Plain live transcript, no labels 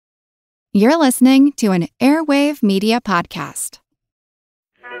You're listening to an Airwave Media podcast.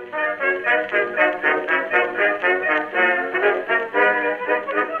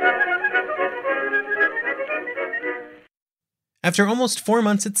 After almost 4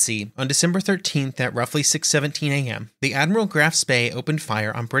 months at sea, on December 13th at roughly 6:17 a.m., the Admiral Graf Spee opened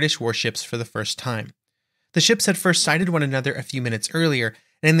fire on British warships for the first time. The ships had first sighted one another a few minutes earlier,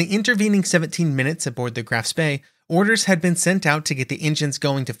 and in the intervening 17 minutes aboard the Graf Spee, orders had been sent out to get the engines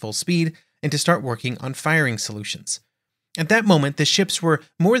going to full speed and to start working on firing solutions. At that moment, the ships were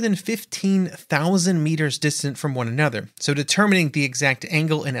more than 15,000 meters distant from one another, so determining the exact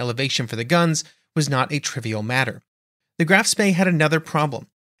angle and elevation for the guns was not a trivial matter. The Graf Spee had another problem.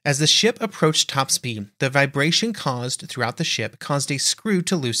 As the ship approached top speed, the vibration caused throughout the ship caused a screw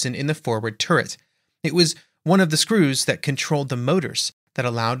to loosen in the forward turret. It was one of the screws that controlled the motors that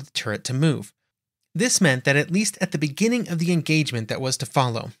allowed the turret to move. This meant that at least at the beginning of the engagement that was to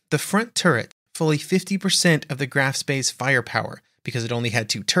follow, the front turret, fully 50% of the Graf Spee's firepower, because it only had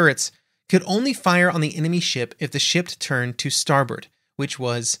 2 turrets, could only fire on the enemy ship if the ship turned to starboard, which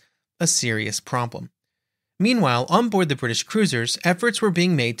was a serious problem. Meanwhile, on board the British cruisers, efforts were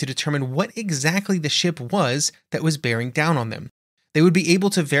being made to determine what exactly the ship was that was bearing down on them. They would be able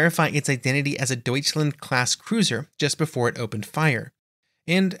to verify its identity as a Deutschland-class cruiser just before it opened fire.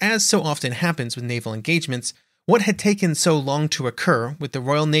 And as so often happens with naval engagements, what had taken so long to occur, with the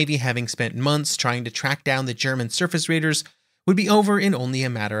Royal Navy having spent months trying to track down the German surface raiders, would be over in only a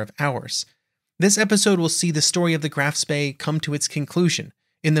matter of hours. This episode will see the story of the Graf Spee come to its conclusion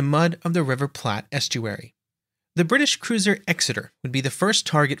in the mud of the River Platte estuary. The British cruiser Exeter would be the first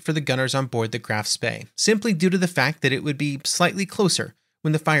target for the gunners on board the Graf Spee, simply due to the fact that it would be slightly closer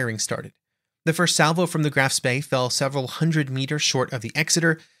when the firing started. The first salvo from the Graf Spee fell several hundred meters short of the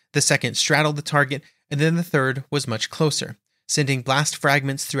Exeter, the second straddled the target, and then the third was much closer, sending blast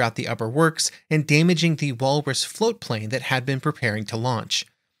fragments throughout the upper works and damaging the Walrus float plane that had been preparing to launch.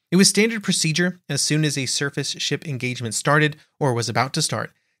 It was standard procedure, as soon as a surface ship engagement started, or was about to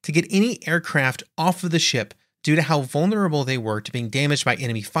start, to get any aircraft off of the ship due to how vulnerable they were to being damaged by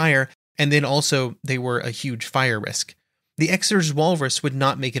enemy fire, and then also they were a huge fire risk. The Exeter's Walrus would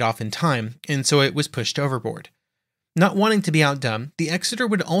not make it off in time, and so it was pushed overboard. Not wanting to be outdone, the Exeter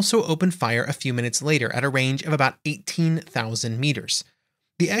would also open fire a few minutes later at a range of about 18,000 meters.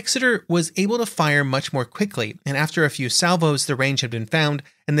 The Exeter was able to fire much more quickly, and after a few salvos the range had been found,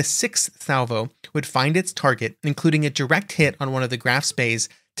 and the 6th salvo would find its target, including a direct hit on one of the Graf Spee's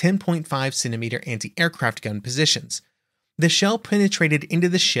 10.5 centimeter anti-aircraft gun positions. The shell penetrated into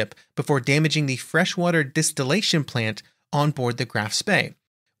the ship before damaging the freshwater distillation plant on board the Graf Spee,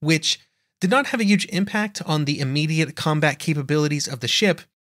 which did not have a huge impact on the immediate combat capabilities of the ship,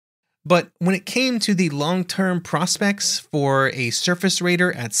 but when it came to the long-term prospects for a surface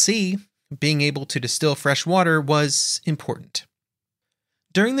raider at sea, being able to distill fresh water was important.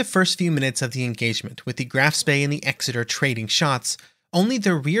 During the first few minutes of the engagement, with the Graf Spee and the Exeter trading shots, only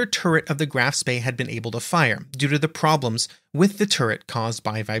the rear turret of the Graf Spee had been able to fire, due to the problems with the turret caused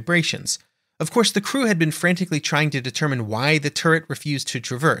by vibrations. Of course, the crew had been frantically trying to determine why the turret refused to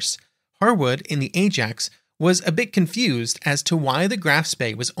traverse. Harwood, in the Ajax, was a bit confused as to why the Graf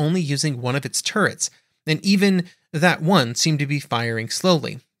Spee was only using one of its turrets, and even that one seemed to be firing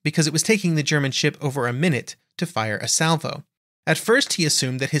slowly, because it was taking the German ship over a minute to fire a salvo. At first, he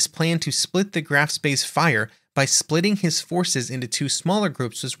assumed that his plan to split the Graf Spee's fire by splitting his forces into 2 smaller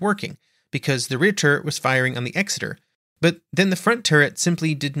groups was working, because the rear turret was firing on the Exeter, but then the front turret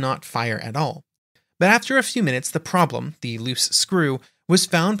simply did not fire at all. But after a few minutes, the problem, the loose screw, was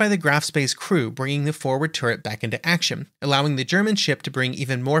found by the Graf Spee's crew, bringing the forward turret back into action, allowing the German ship to bring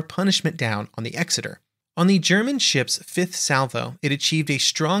even more punishment down on the Exeter. On the German ship's 5th salvo, it achieved a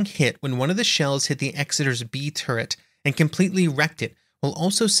strong hit when one of the shells hit the Exeter's B turret and completely wrecked it, while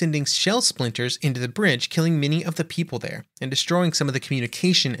also sending shell splinters into the bridge, killing many of the people there, and destroying some of the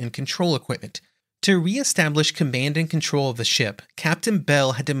communication and control equipment. To re-establish command and control of the ship, Captain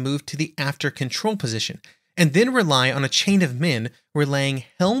Bell had to move to the after control position, and then rely on a chain of men relaying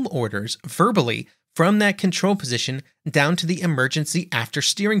helm orders verbally from that control position down to the emergency after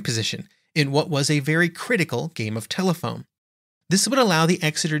steering position, in what was a very critical game of telephone. This would allow the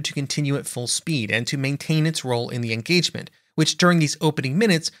Exeter to continue at full speed and to maintain its role in the engagement, which during these opening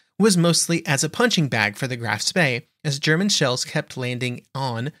minutes was mostly as a punching bag for the Graf Spee, as German shells kept landing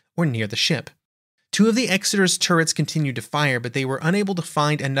on or near the ship. 2 of the Exeter's turrets continued to fire, but they were unable to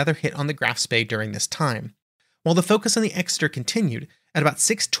find another hit on the Graf Spee during this time. While the focus on the Exeter continued, at about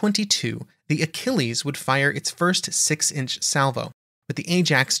 6:22, the Achilles would fire its first 6-inch salvo, with the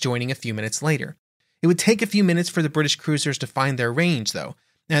Ajax joining a few minutes later. It would take a few minutes for the British cruisers to find their range, though,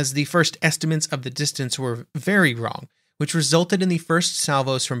 as the first estimates of the distance were very wrong, which resulted in the first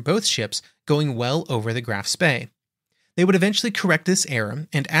salvos from both ships going well over the Graf Spee. They would eventually correct this error,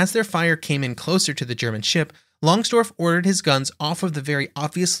 and as their fire came in closer to the German ship, Longsdorff ordered his guns off of the very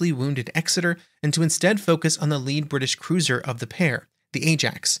obviously wounded Exeter and to instead focus on the lead British cruiser of the pair, the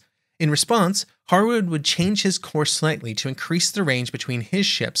Ajax. In response, Harwood would change his course slightly to increase the range between his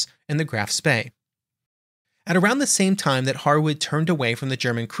ships and the Graf Spee. At around the same time that Harwood turned away from the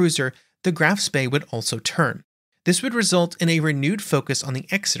German cruiser, the Graf Spee would also turn. This would result in a renewed focus on the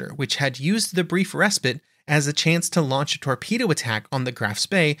Exeter, which had used the brief respite as a chance to launch a torpedo attack on the Graf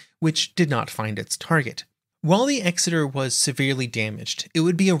Spee, which did not find its target. While the Exeter was severely damaged, it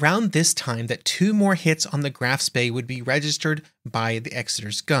would be around this time that 2 more hits on the Graf Spee would be registered by the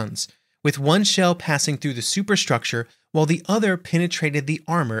Exeter's guns, with one shell passing through the superstructure while the other penetrated the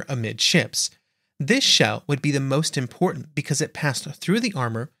armor amidships. This shell would be the most important because it passed through the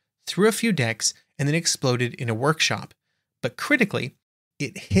armor, through a few decks, and then exploded in a workshop. But critically,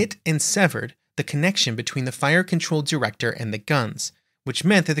 it hit and severed the connection between the fire control director and the guns, which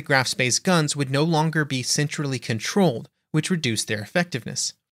meant that the Graf Spee's guns would no longer be centrally controlled, which reduced their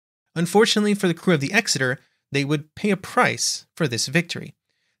effectiveness. Unfortunately for the crew of the Exeter, they would pay a price for this victory.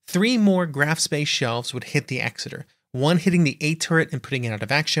 3 more Graf Spee shells would hit the Exeter, one hitting the A turret and putting it out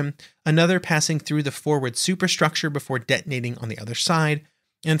of action, another passing through the forward superstructure before detonating on the other side,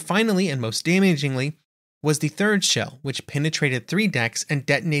 and finally, and most damagingly, was the 3rd shell, which penetrated 3 decks and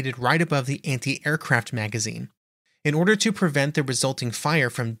detonated right above the anti-aircraft magazine. In order to prevent the resulting fire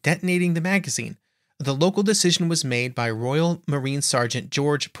from detonating the magazine, the local decision was made by Royal Marine Sergeant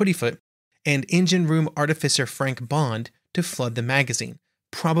George Puttyfoot and engine room artificer Frank Bond to flood the magazine,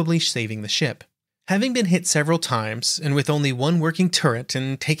 probably saving the ship. Having been hit several times, and with only one working turret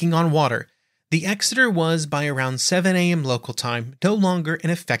and taking on water, the Exeter was, by around 7 a.m. local time, no longer an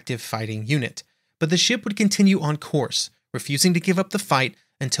effective fighting unit, but the ship would continue on course, refusing to give up the fight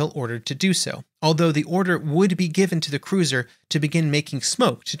until ordered to do so, although the order would be given to the cruiser to begin making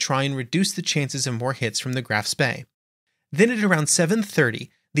smoke to try and reduce the chances of more hits from the Graf Spee. Then at around 7:30,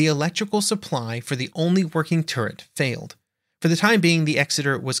 the electrical supply for the only working turret failed. For the time being, the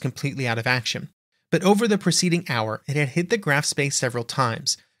Exeter was completely out of action, but over the preceding hour, it had hit the Graf Spee several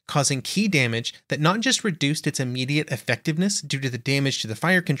times, causing key damage that not just reduced its immediate effectiveness due to the damage to the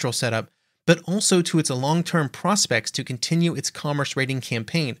fire control setup, but also to its long-term prospects to continue its commerce raiding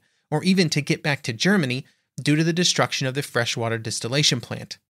campaign, or even to get back to Germany due to the destruction of the freshwater distillation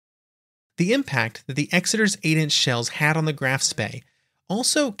plant. The impact that the Exeter's 8-inch shells had on the Graf Spee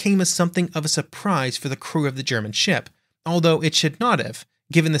also came as something of a surprise for the crew of the German ship, although it should not have,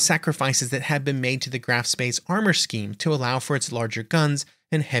 given the sacrifices that had been made to the Graf Spee's armor scheme to allow for its larger guns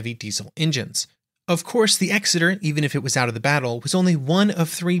and heavy diesel engines. Of course, the Exeter, even if it was out of the battle, was only one of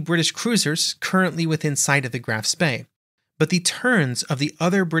 3 British cruisers currently within sight of the Graf Spee. But the turns of the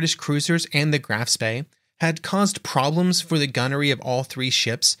other British cruisers and the Graf Spee had caused problems for the gunnery of all 3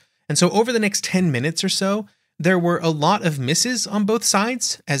 ships, and so over the next 10 minutes or so, there were a lot of misses on both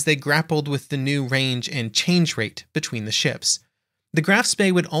sides as they grappled with the new range and change rate between the ships. The Graf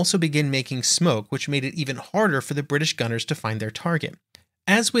Spee would also begin making smoke, which made it even harder for the British gunners to find their target.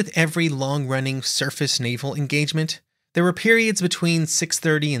 As with every long-running surface naval engagement, there were periods between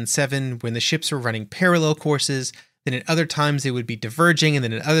 6:30 and 7 when the ships were running parallel courses, then at other times they would be diverging, and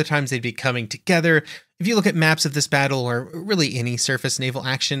then at other times they'd be coming together. If you look at maps of this battle, or really any surface naval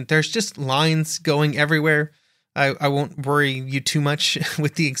action, there's just lines going everywhere. I won't worry you too much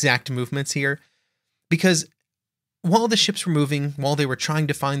with the exact movements here, because while the ships were moving, while they were trying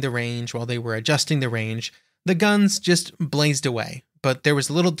to find the range, while they were adjusting the range, the guns just blazed away, but there was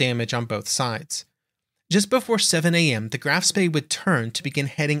little damage on both sides. Just before 7 a.m., the Graf Spee would turn to begin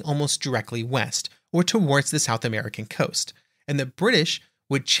heading almost directly west, or towards the South American coast, and the British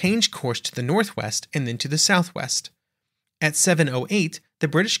would change course to the northwest and then to the southwest. At 7:08, the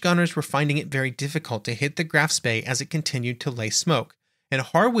British gunners were finding it very difficult to hit the Graf Spee as it continued to lay smoke, and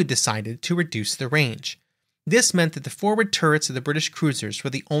Harwood decided to reduce the range. This meant that the forward turrets of the British cruisers were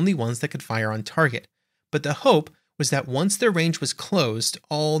the only ones that could fire on target, but the hope was that once their range was closed,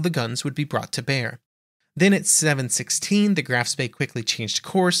 all the guns would be brought to bear. Then at 7:16, the Graf Spee quickly changed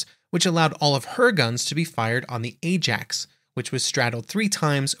course, which allowed all of her guns to be fired on the Ajax, which was straddled 3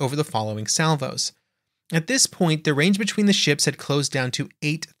 times over the following salvos. At this point, the range between the ships had closed down to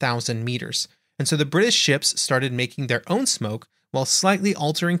 8,000 meters, and so the British ships started making their own smoke while slightly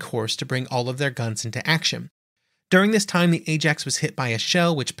altering course to bring all of their guns into action. During this time, the Ajax was hit by a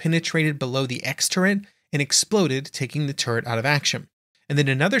shell which penetrated below the X turret and exploded, taking the turret out of action. And then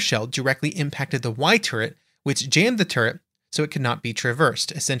another shell directly impacted the Y turret, which jammed the turret, so it could not be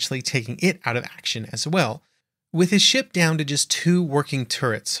traversed, essentially taking it out of action as well. With his ship down to just 2 working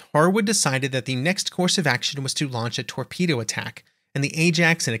turrets, Harwood decided that the next course of action was to launch a torpedo attack, and the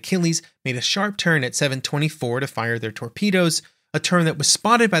Ajax and Achilles made a sharp turn at 7:24 to fire their torpedoes, a turn that was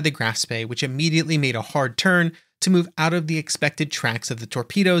spotted by the Graf Spee, which immediately made a hard turn to move out of the expected tracks of the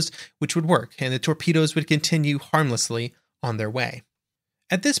torpedoes, which would work, and the torpedoes would continue harmlessly on their way.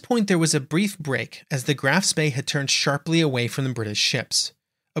 At this point, there was a brief break as the Graf Spee had turned sharply away from the British ships.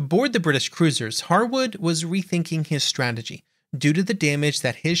 Aboard the British cruisers, Harwood was rethinking his strategy due to the damage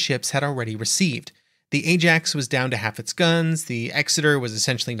that his ships had already received. The Ajax was down to half its guns, the Exeter was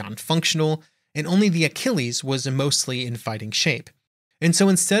essentially non-functional, and only the Achilles was mostly in fighting shape. And so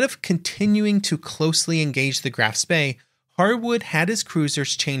instead of continuing to closely engage the Graf Spee, Harwood had his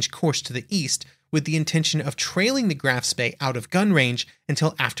cruisers change course to the east with the intention of trailing the Graf Spee out of gun range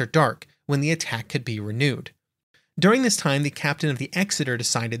until after dark, when the attack could be renewed. During this time, the captain of the Exeter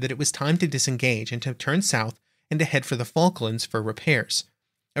decided that it was time to disengage and to turn south and to head for the Falklands for repairs.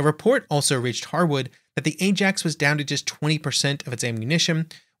 A report also reached Harwood that the Ajax was down to just 20% of its ammunition,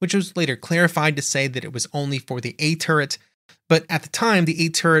 which was later clarified to say that it was only for the A turret, but at the time the A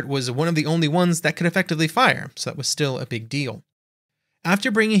turret was one of the only ones that could effectively fire, so that was still a big deal.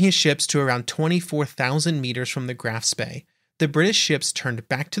 After bringing his ships to around 24,000 meters from the Graf Spee, the British ships turned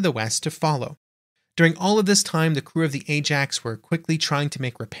back to the west to follow. During all of this time, the crew of the Ajax were quickly trying to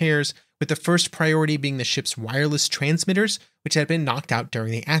make repairs, with the first priority being the ship's wireless transmitters, which had been knocked out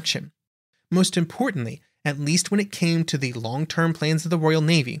during the action. Most importantly, at least when it came to the long-term plans of the Royal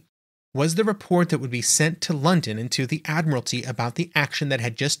Navy, was the report that would be sent to London and to the Admiralty about the action that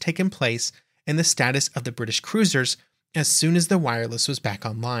had just taken place and the status of the British cruisers as soon as the wireless was back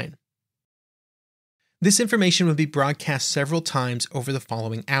online. This information would be broadcast several times over the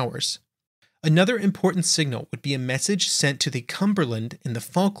following hours. Another important signal would be a message sent to the Cumberland in the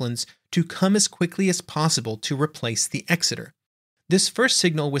Falklands to come as quickly as possible to replace the Exeter. This first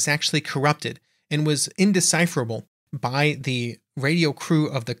signal was actually corrupted and was indecipherable by the radio crew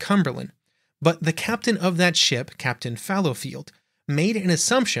of the Cumberland, but the captain of that ship, Captain Fallowfield, made an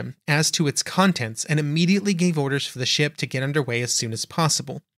assumption as to its contents and immediately gave orders for the ship to get underway as soon as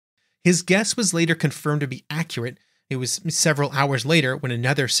possible. His guess was later confirmed to be accurate. It was several hours later when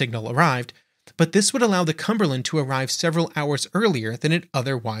another signal arrived, but this would allow the Cumberland to arrive several hours earlier than it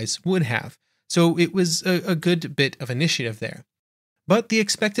otherwise would have, so it was a good bit of initiative there. But the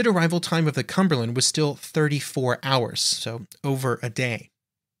expected arrival time of the Cumberland was still 34 hours, so over a day.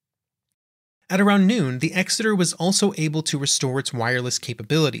 At around noon, the Exeter was also able to restore its wireless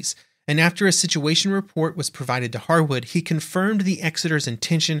capabilities, and after a situation report was provided to Harwood, he confirmed the Exeter's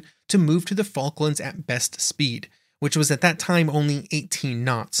intention to move to the Falklands at best speed, which was at that time only 18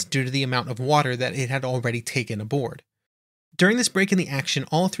 knots due to the amount of water that it had already taken aboard. During this break in the action,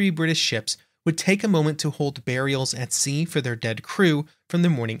 all 3 British ships would take a moment to hold burials at sea for their dead crew from the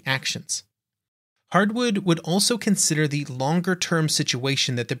morning actions. Harwood would also consider the longer-term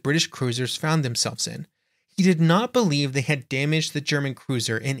situation that the British cruisers found themselves in. He did not believe they had damaged the German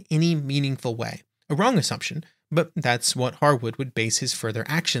cruiser in any meaningful way. A wrong assumption, but that's what Harwood would base his further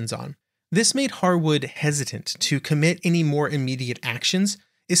actions on. This made Harwood hesitant to commit any more immediate actions,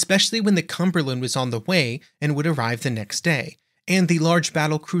 especially when the Cumberland was on the way and would arrive the next day, and the large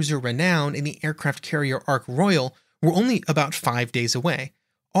battle cruiser Renown and the aircraft carrier Ark Royal were only about 5 days away.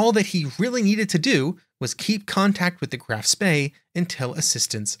 All that he really needed to do was keep contact with the Graf Spee until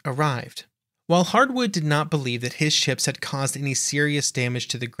assistance arrived. While Harwood did not believe that his ships had caused any serious damage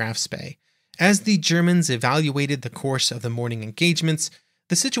to the Graf Spee, as the Germans evaluated the course of the morning engagements,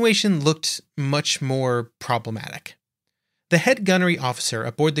 the situation looked much more problematic. The head gunnery officer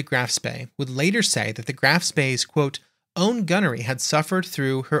aboard the Graf Spee would later say that the Graf Spee's, quote, own gunnery had suffered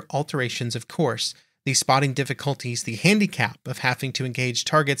through her alterations of course, the spotting difficulties, the handicap of having to engage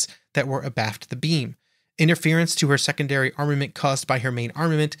targets that were abaft the beam, interference to her secondary armament caused by her main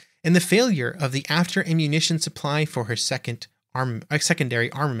armament, and the failure of the after ammunition supply for her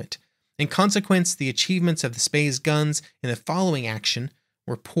secondary armament. In consequence, the achievements of the Spee's guns in the following action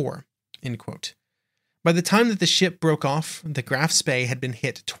were poor, end quote. By the time that the ship broke off, the Graf Spee had been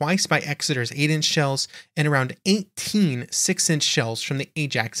hit twice by Exeter's 8-inch shells and around 18 6-inch shells from the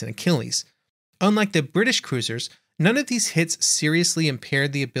Ajax and Achilles. Unlike the British cruisers, none of these hits seriously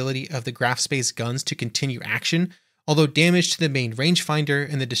impaired the ability of the Graf Spee's guns to continue action, although damage to the main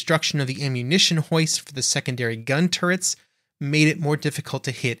rangefinder and the destruction of the ammunition hoist for the secondary gun turrets made it more difficult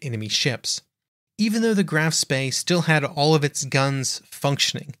to hit enemy ships. Even though the Graf Spee still had all of its guns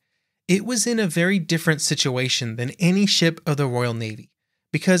functioning, it was in a very different situation than any ship of the Royal Navy,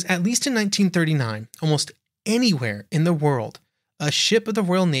 because at least in 1939, almost anywhere in the world, a ship of the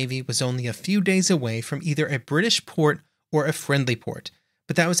Royal Navy was only a few days away from either a British port or a friendly port,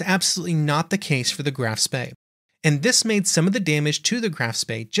 but that was absolutely not the case for the Graf Spee. And this made some of the damage to the Graf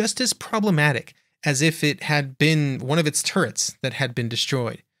Spee just as problematic as if it had been one of its turrets that had been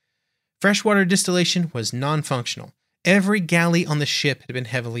destroyed. Freshwater distillation was non-functional. Every galley on the ship had been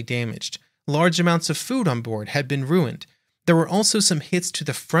heavily damaged. Large amounts of food on board had been ruined. There were also some hits to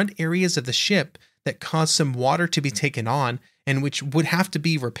the front areas of the ship that caused some water to be taken on and which would have to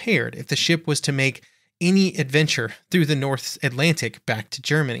be repaired if the ship was to make any adventure through the North Atlantic back to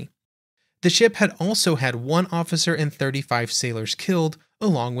Germany. The ship had also had 1 officer and 35 sailors killed,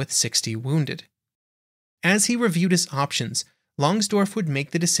 along with 60 wounded. As he reviewed his options, Longsdorff would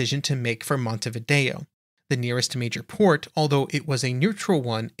make the decision to make for Montevideo, the nearest major port, although it was a neutral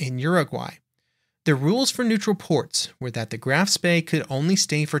one in Uruguay. The rules for neutral ports were that the Graf Spee could only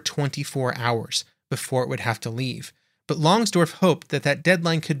stay for 24 hours before it would have to leave, but Longsdorff hoped that that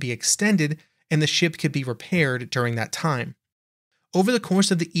deadline could be extended and the ship could be repaired during that time. Over the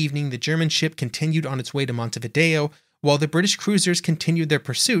course of the evening, the German ship continued on its way to Montevideo, while the British cruisers continued their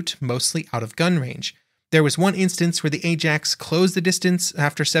pursuit, mostly out of gun range. There was one instance where the Ajax closed the distance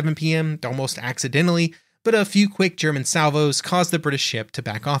after 7 p.m., almost accidentally, but a few quick German salvos caused the British ship to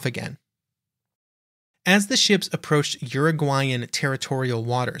back off again. As the ships approached Uruguayan territorial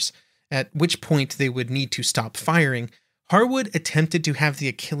waters, at which point they would need to stop firing, Harwood attempted to have the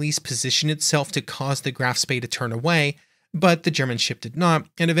Achilles position itself to cause the Graf Spee to turn away, but the German ship did not,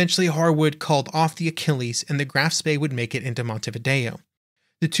 and eventually Harwood called off the Achilles and the Graf Spee would make it into Montevideo.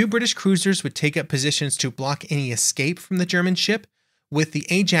 The 2 British cruisers would take up positions to block any escape from the German ship, with the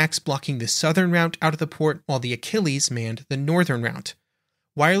Ajax blocking the southern route out of the port while the Achilles manned the northern route.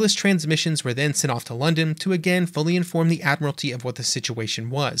 Wireless transmissions were then sent off to London to again fully inform the Admiralty of what the situation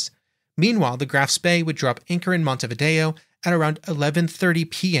was. Meanwhile, the Graf Spee would drop anchor in Montevideo at around 11:30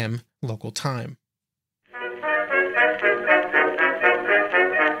 p.m. local time.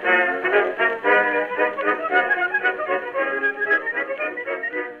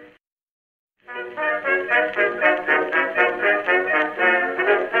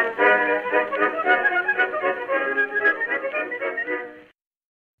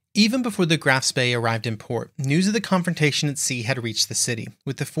 Even before the Graf Spee arrived in port, news of the confrontation at sea had reached the city,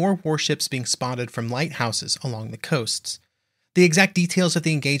 with the 4 warships being spotted from lighthouses along the coasts. The exact details of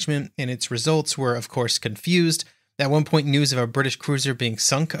the engagement and its results were, of course, confused. At one point, news of a British cruiser being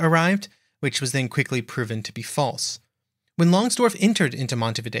sunk arrived, which was then quickly proven to be false. When Longsdorff entered into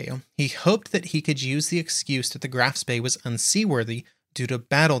Montevideo, he hoped that he could use the excuse that the Graf Spee was unseaworthy due to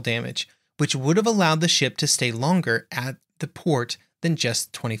battle damage, which would have allowed the ship to stay longer at the port than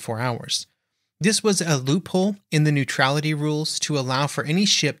just 24 hours. This was a loophole in the neutrality rules to allow for any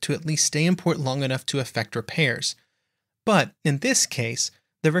ship to at least stay in port long enough to effect repairs. But in this case,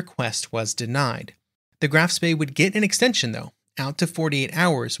 the request was denied. The Graf Spee would get an extension, though, out to 48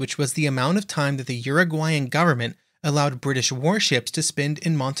 hours, which was the amount of time that the Uruguayan government allowed British warships to spend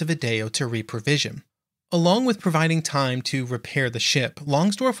in Montevideo to reprovision. Along with providing time to repair the ship,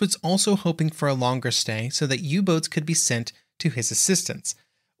 Longsdorff was also hoping for a longer stay so that U-boats could be sent to his assistance,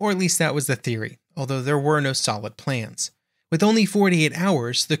 or at least that was the theory, although there were no solid plans. With only 48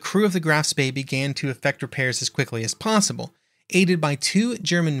 hours, the crew of the Graf Spee began to effect repairs as quickly as possible, aided by 2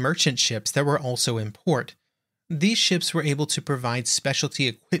 German merchant ships that were also in port. These ships were able to provide specialty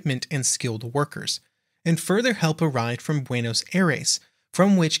equipment and skilled workers, and further help arrived from Buenos Aires,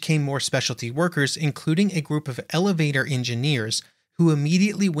 from which came more specialty workers, including a group of elevator engineers who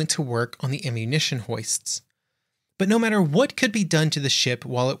immediately went to work on the ammunition hoists. But no matter what could be done to the ship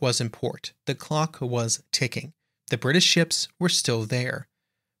while it was in port, the clock was ticking. The British ships were still there.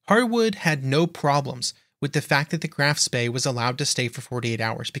 Harwood had no problems with the fact that the Graf Spee was allowed to stay for 48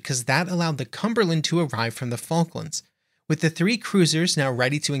 hours because that allowed the Cumberland to arrive from the Falklands. With the 3 cruisers now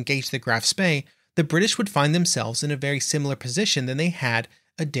ready to engage the Graf Spee, the British would find themselves in a very similar position than they had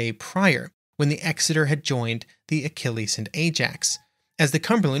a day prior, when the Exeter had joined the Achilles and Ajax, as the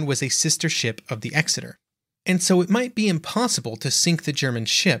Cumberland was a sister ship of the Exeter. And so it might be impossible to sink the German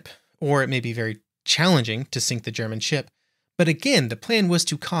ship, or it may be very challenging to sink the German ship, but again, the plan was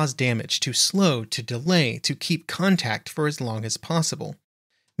to cause damage, to slow, to delay, to keep contact for as long as possible.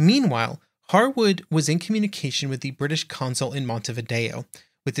 Meanwhile, Harwood was in communication with the British consul in Montevideo,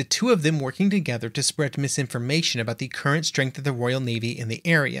 with the 2 of them working together to spread misinformation about the current strength of the Royal Navy in the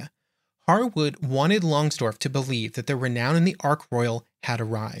area. Harwood wanted Longsdorff to believe that the renown in the Ark Royal had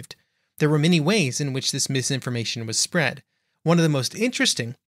arrived. There were many ways in which this misinformation was spread. One of the most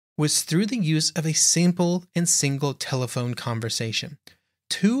interesting was through the use of a simple and single telephone conversation.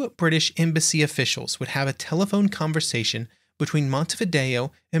 two British embassy officials would have a telephone conversation between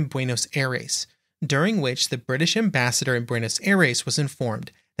Montevideo and Buenos Aires, during which the British ambassador in Buenos Aires was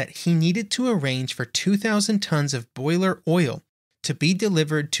informed that he needed to arrange for 2,000 tons of boiler oil to be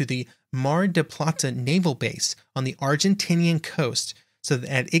delivered to the Mar del Plata naval base on the Argentinian coast so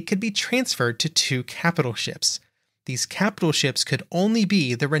that it could be transferred to two capital ships. These capital ships could only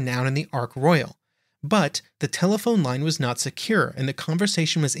be the Renown and the Ark Royal. But the telephone line was not secure, and the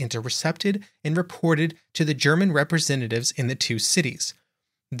conversation was intercepted and reported to the German representatives in the two cities.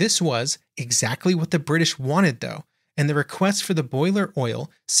 This was exactly what the British wanted, though, and the request for the boiler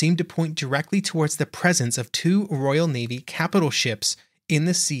oil seemed to point directly towards the presence of two Royal Navy capital ships in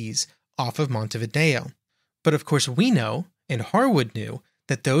the seas off of Montevideo. But of course we know, and Harwood knew,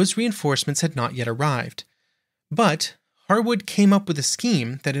 that those reinforcements had not yet arrived. But Harwood came up with a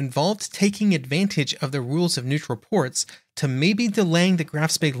scheme that involved taking advantage of the rules of neutral ports to maybe delaying the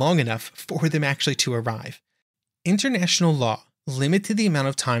Graf Spee long enough for them actually to arrive. International law limited the amount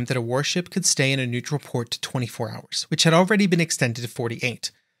of time that a warship could stay in a neutral port to 24 hours, which had already been extended to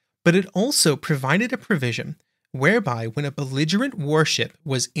 48. But it also provided a provision whereby when a belligerent warship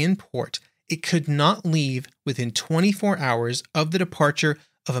was in port, it could not leave within 24 hours of the departure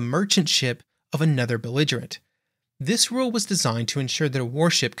of a merchant ship of another belligerent. This rule was designed to ensure that a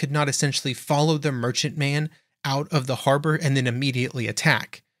warship could not essentially follow the merchantman out of the harbor and then immediately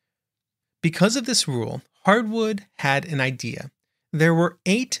attack. Because of this rule, Harwood had an idea. There were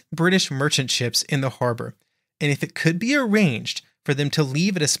 8 British merchant ships in the harbor, and if it could be arranged for them to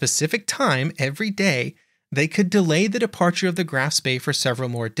leave at a specific time every day, they could delay the departure of the Graf Spee for several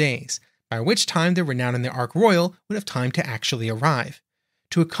more days, by which time the Renown and the Ark Royal would have time to actually arrive.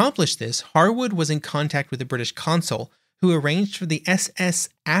 To accomplish this, Harwood was in contact with the British consul, who arranged for the SS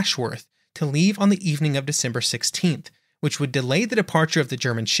Ashworth to leave on the evening of December 16th, which would delay the departure of the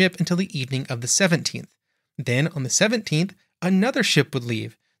German ship until the evening of the 17th. Then, on the 17th, another ship would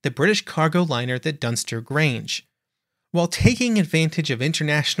leave, the British cargo liner the Dunster Grange. While taking advantage of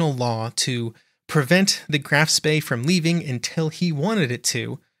international law to prevent the Graf Spee from leaving until he wanted it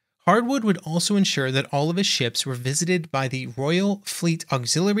to, Harwood would also ensure that all of his ships were visited by the Royal Fleet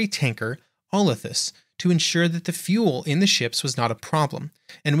Auxiliary tanker Olathus to ensure that the fuel in the ships was not a problem,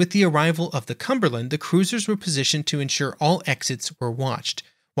 and with the arrival of the Cumberland, the cruisers were positioned to ensure all exits were watched,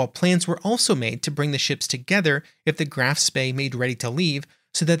 while plans were also made to bring the ships together if the Graf Spee made ready to leave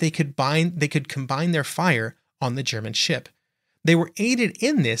so that they could combine their fire on the German ship. They were aided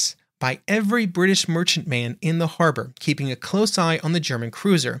in this by every British merchantman in the harbor keeping a close eye on the German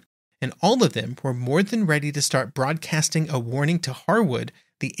cruiser, and all of them were more than ready to start broadcasting a warning to Harwood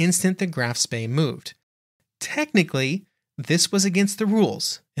the instant the Graf Spee moved. Technically, this was against the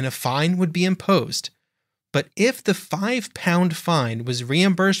rules, and a fine would be imposed. But if the £5 fine was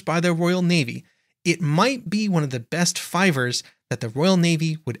reimbursed by the Royal Navy, it might be one of the best fivers that the Royal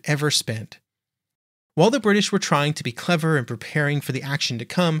Navy would ever spend. While the British were trying to be clever and preparing for the action to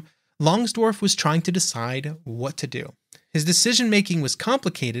come, Longsdorff was trying to decide what to do. His decision-making was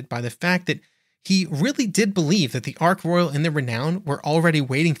complicated by the fact that he really did believe that the Ark Royal and the Renown were already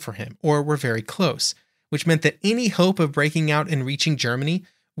waiting for him, or were very close, which meant that any hope of breaking out and reaching Germany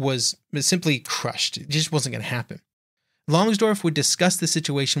was simply crushed. It just wasn't going to happen. Longsdorff would discuss the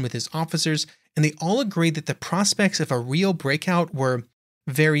situation with his officers, and they all agreed that the prospects of a real breakout were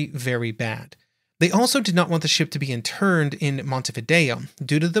very, very bad. They also did not want the ship to be interned in Montevideo,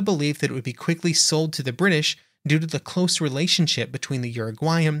 due to the belief that it would be quickly sold to the British due to the close relationship between the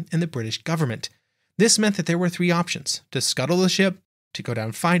Uruguayan and the British government. This meant that there were 3 options: to scuttle the ship, to go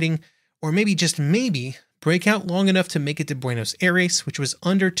down fighting, or maybe, just maybe, break out long enough to make it to Buenos Aires, which was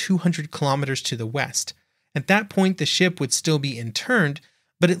under 200 kilometers to the west. At that point, the ship would still be interned,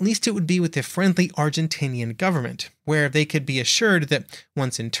 but at least it would be with the friendly Argentinian government, where they could be assured that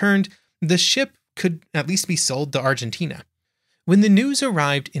once interned, the ship could at least be sold to Argentina. When the news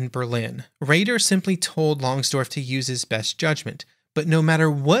arrived in Berlin, Raeder simply told Longsdorff to use his best judgment, but no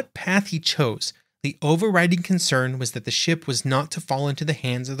matter what path he chose, the overriding concern was that the ship was not to fall into the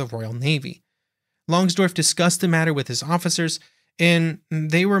hands of the Royal Navy. Longsdorff discussed the matter with his officers, and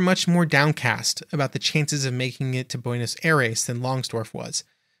they were much more downcast about the chances of making it to Buenos Aires than Longsdorff was,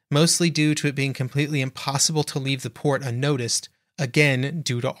 mostly due to it being completely impossible to leave the port unnoticed, again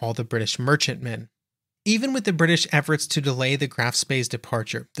due to all the British merchantmen. Even with the British efforts to delay the Graf Spee's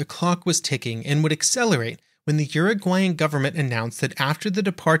departure, the clock was ticking and would accelerate when the Uruguayan government announced that after the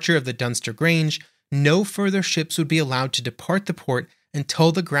departure of the Dunster Grange, no further ships would be allowed to depart the port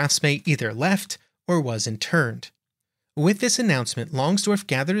until the Graf Spee either left or was interned. With this announcement, Longsdorff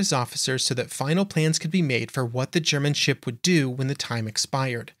gathered his officers so that final plans could be made for what the German ship would do when the time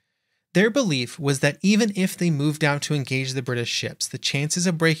expired. Their belief was that even if they moved out to engage the British ships, the chances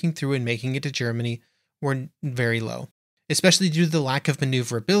of breaking through and making it to Germany were very low, especially due to the lack of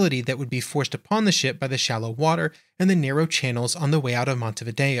maneuverability that would be forced upon the ship by the shallow water and the narrow channels on the way out of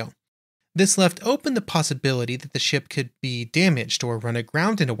Montevideo. This left open the possibility that the ship could be damaged or run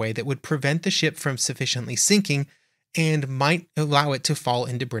aground in a way that would prevent the ship from sufficiently sinking and might allow it to fall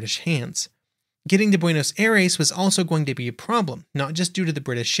into British hands. Getting to Buenos Aires was also going to be a problem, not just due to the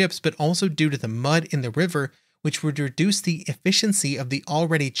British ships, but also due to the mud in the river, which would reduce the efficiency of the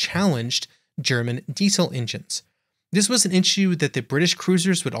already challenged German diesel engines. This was an issue that the British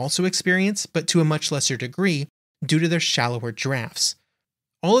cruisers would also experience, but to a much lesser degree, due to their shallower drafts.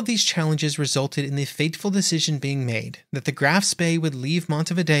 All of these challenges resulted in the fateful decision being made that the Graf Spee would leave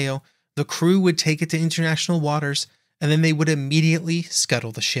Montevideo, the crew would take it to international waters, and then they would immediately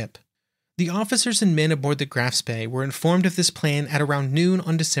scuttle the ship. The officers and men aboard the Graf Spee were informed of this plan at around noon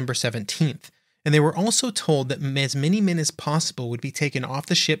on December 17th, and they were also told that as many men as possible would be taken off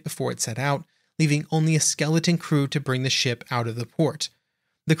the ship before it set out, leaving only a skeleton crew to bring the ship out of the port.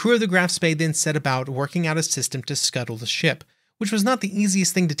 The crew of the Graf Spee then set about working out a system to scuttle the ship, which was not the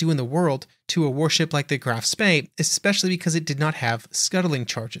easiest thing to do in the world to a warship like the Graf Spee, especially because it did not have scuttling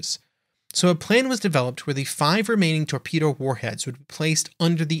charges. So a plan was developed where the 5 remaining torpedo warheads would be placed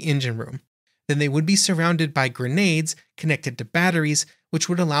under the engine room. Then they would be surrounded by grenades connected to batteries, which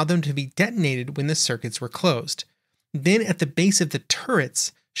would allow them to be detonated when the circuits were closed. Then at the base of the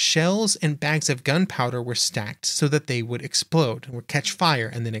turrets, shells and bags of gunpowder were stacked so that they would explode, or catch fire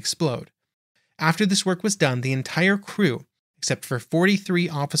and then explode. After this work was done, the entire crew, except for 43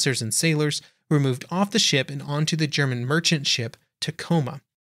 officers and sailors, were moved off the ship and onto the German merchant ship Tacoma.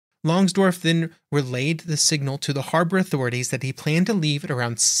 Longsdorff then relayed the signal to the harbor authorities that he planned to leave at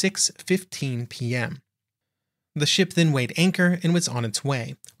around 6:15 p.m. The ship then weighed anchor and was on its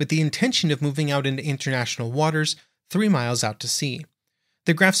way, with the intention of moving out into international waters 3 miles out to sea.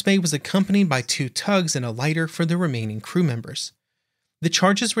 The Graf Spee was accompanied by 2 tugs and a lighter for the remaining crew members. The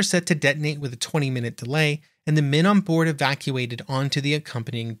charges were set to detonate with a 20-minute delay, and the men on board evacuated onto the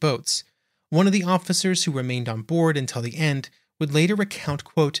accompanying boats. One of the officers who remained on board until the end would later recount,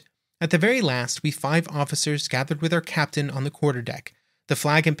 quote, "At the very last, we 5 officers gathered with our captain on the quarterdeck. The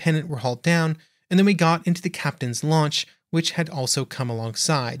flag and pennant were hauled down, and then we got into the captain's launch, which had also come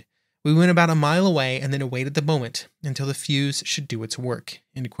alongside. We went about a mile away and then awaited the moment until the fuse should do its work."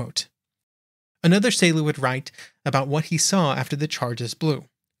 End quote. Another sailor would write about what he saw after the charges blew.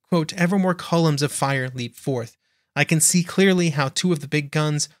 Quote, "Ever more columns of fire leap forth. I can see clearly how 2 of the big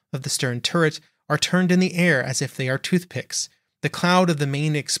guns of the stern turret are turned in the air as if they are toothpicks. The cloud of the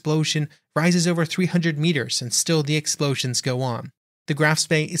main explosion rises over 300 meters, and still the explosions go on. The Graf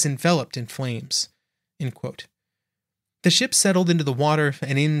Spee is enveloped in flames." End quote. The ship settled into the water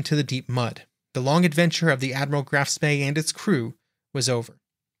and into the deep mud. The long adventure of the Admiral Graf Spee and its crew was over.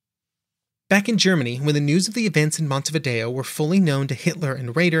 Back in Germany, when the news of the events in Montevideo were fully known to Hitler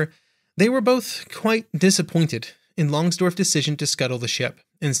and Raeder, they were both quite disappointed in Longsdorff's decision to scuttle the ship,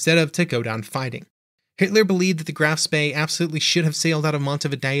 instead of to go down fighting. Hitler believed that the Graf Spee absolutely should have sailed out of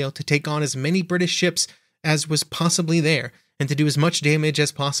Montevideo to take on as many British ships as was possibly there, and to do as much damage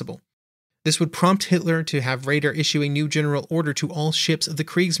as possible. This would prompt Hitler to have Raeder issue a new general order to all ships of the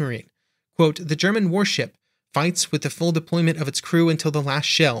Kriegsmarine. Quote, "The German warship fights with the full deployment of its crew until the last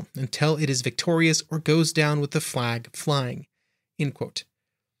shell, until it is victorious or goes down with the flag flying." End quote.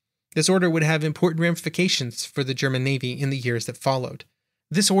 This order would have important ramifications for the German Navy in the years that followed.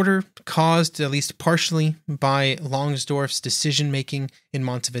 This order, caused at least partially by Longsdorff's decision-making in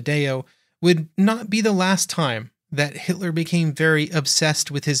Montevideo, would not be the last time that Hitler became very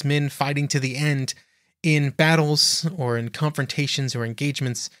obsessed with his men fighting to the end in battles or in confrontations or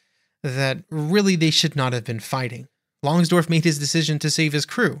engagements that really they should not have been fighting. Longsdorff made his decision to save his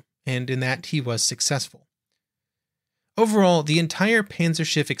crew, and in that he was successful. Overall, the entire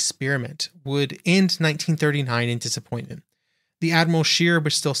Panzerschiff experiment would end 1939 in disappointment. The Admiral Scheer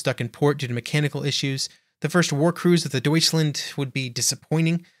was still stuck in port due to mechanical issues. The first war cruise of the Deutschland would be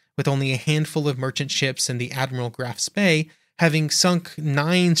disappointing, with only a handful of merchant ships and the Admiral Graf Spee having sunk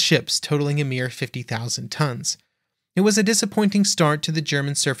 9 ships totaling a mere 50,000 tons. It was a disappointing start to the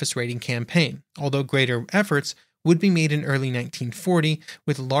German surface raiding campaign, although greater efforts would be made in early 1940,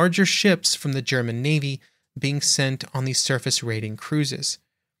 with larger ships from the German Navy being sent on these surface raiding cruises.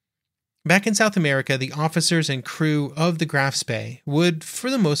 Back in South America, the officers and crew of the Graf Spee would, for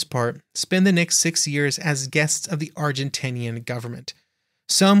the most part, spend the next 6 years as guests of the Argentinian government.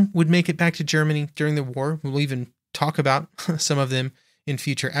 Some would make it back to Germany during the war, even talk about some of them in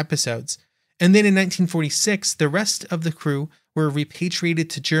future episodes. And then in 1946, the rest of the crew were repatriated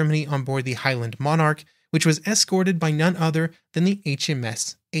to Germany on board the Highland Monarch, which was escorted by none other than the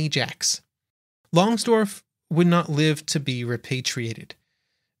HMS Ajax. Longsdorff would not live to be repatriated,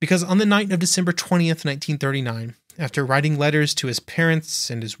 because on the night of December 20th, 1939, after writing letters to his parents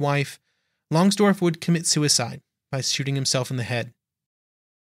and his wife, Longsdorff would commit suicide by shooting himself in the head.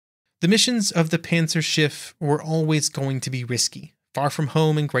 The missions of the Panzer Schiff were always going to be risky, far from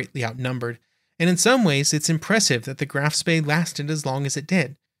home and greatly outnumbered, and in some ways it's impressive that the Graf Spee lasted as long as it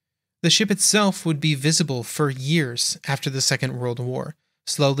did. The ship itself would be visible for years after the Second World War,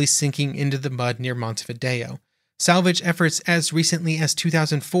 slowly sinking into the mud near Montevideo. Salvage efforts as recently as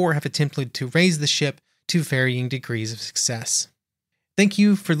 2004 have attempted to raise the ship to varying degrees of success. Thank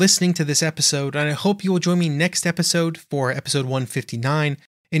you for listening to this episode, and I hope you will join me next episode for episode 159,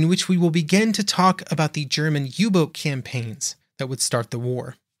 in which we will begin to talk about the German U-boat campaigns that would start the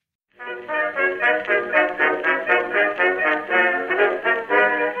war.